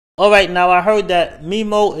Alright, now I heard that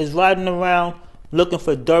Memo is riding around looking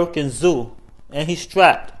for Durk and Zoo, and he's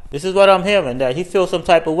strapped. This is what I'm hearing, that he feels some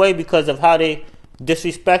type of way because of how they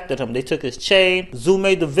disrespected him. They took his chain. Zoo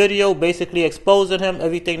made the video basically exposing him,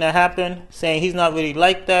 everything that happened, saying he's not really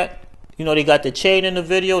like that. You know, they got the chain in the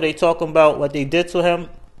video. They talking about what they did to him.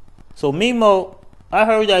 So Memo, I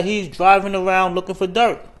heard that he's driving around looking for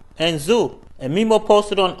Durk and Zoo. And Memo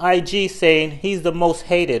posted on IG saying he's the most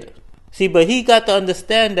hated. See, but he got to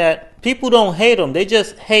understand that people don't hate him. They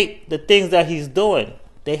just hate the things that he's doing.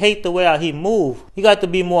 They hate the way how he move. He got to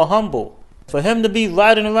be more humble. For him to be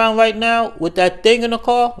riding around right now with that thing in the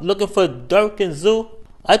car, looking for Durk and Zoo,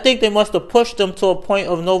 I think they must have pushed him to a point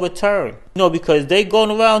of no return. You know, because they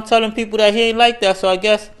going around telling people that he ain't like that, so I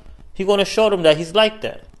guess he gonna show them that he's like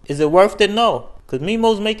that. Is it worth it? No. Because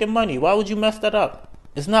Memo's making money. Why would you mess that up?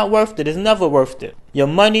 It's not worth it. It's never worth it. Your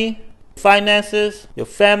money, finances, your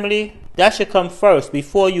family, that should come first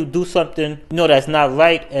before you do something, you know, that's not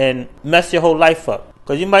right and mess your whole life up.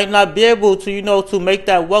 Because you might not be able to, you know, to make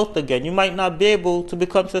that wealth again. You might not be able to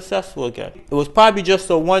become successful again. It was probably just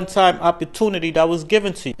a one-time opportunity that was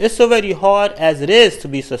given to you. It's already hard as it is to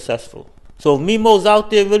be successful. So if Memo's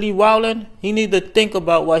out there really wilding, he needs to think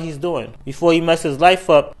about what he's doing before he messes his life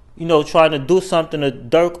up, you know, trying to do something to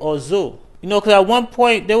Durk or Zoo. You know, because at one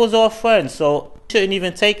point, they was all friends, so he shouldn't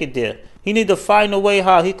even take it there. He need to find a way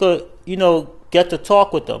how he could, you know, get to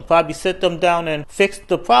talk with them. Probably sit them down and fix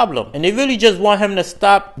the problem. And they really just want him to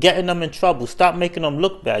stop getting them in trouble. Stop making them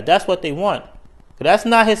look bad. That's what they want. But that's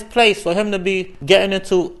not his place for him to be getting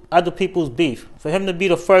into other people's beef. For him to be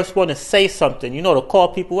the first one to say something, you know, to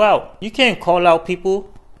call people out. You can't call out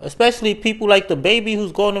people, especially people like the baby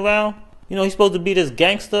who's going around. You know, he's supposed to be this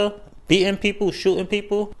gangster, beating people, shooting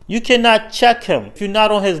people. You cannot check him. If you're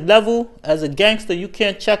not on his level as a gangster, you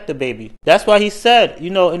can't check the baby. That's why he said, you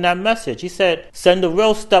know, in that message, he said, send the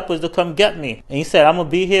real steppers to come get me. And he said, I'm going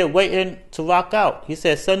to be here waiting to rock out. He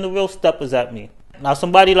said, send the real steppers at me. Now,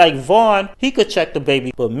 somebody like Vaughn, he could check the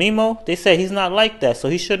baby. But Memo, they say he's not like that. So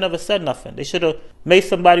he should never said nothing. They should have made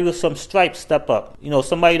somebody with some stripes step up. You know,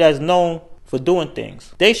 somebody that's known for doing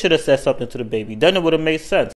things. They should have said something to the baby. Then it would have made sense.